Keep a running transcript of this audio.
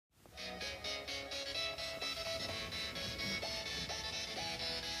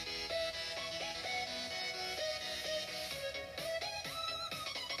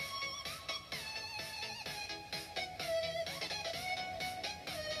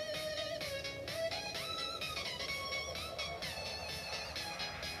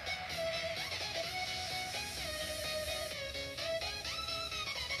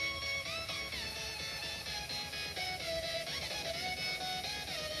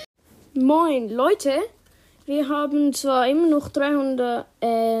Moin Leute, wir haben zwar immer noch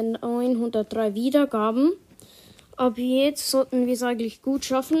 903 Wiedergaben, aber jetzt sollten wir es eigentlich gut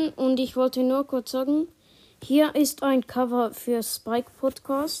schaffen und ich wollte nur kurz sagen, hier ist ein Cover für Spikes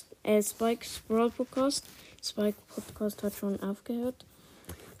Brawl Podcast. Spike Podcast hat schon aufgehört.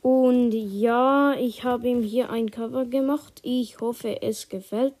 Und ja, ich habe ihm hier ein Cover gemacht. Ich hoffe, es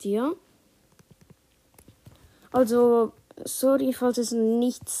gefällt dir. Also, sorry, falls es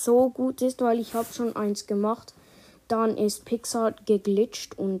nicht so gut ist, weil ich habe schon eins gemacht. Dann ist Pixar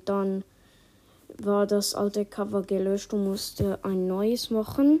geglitscht und dann war das alte Cover gelöscht und musste ein neues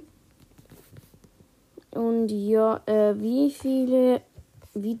machen. Und ja, wie viele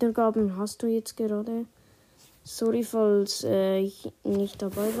Wiedergaben hast du jetzt gerade? Sorry, falls ich nicht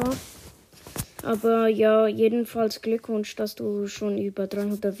dabei war. Aber ja, jedenfalls Glückwunsch, dass du schon über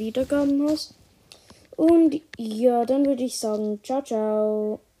 300 Wiedergaben hast. Und ja, dann würde ich sagen, ciao,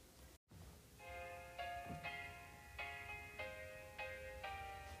 ciao.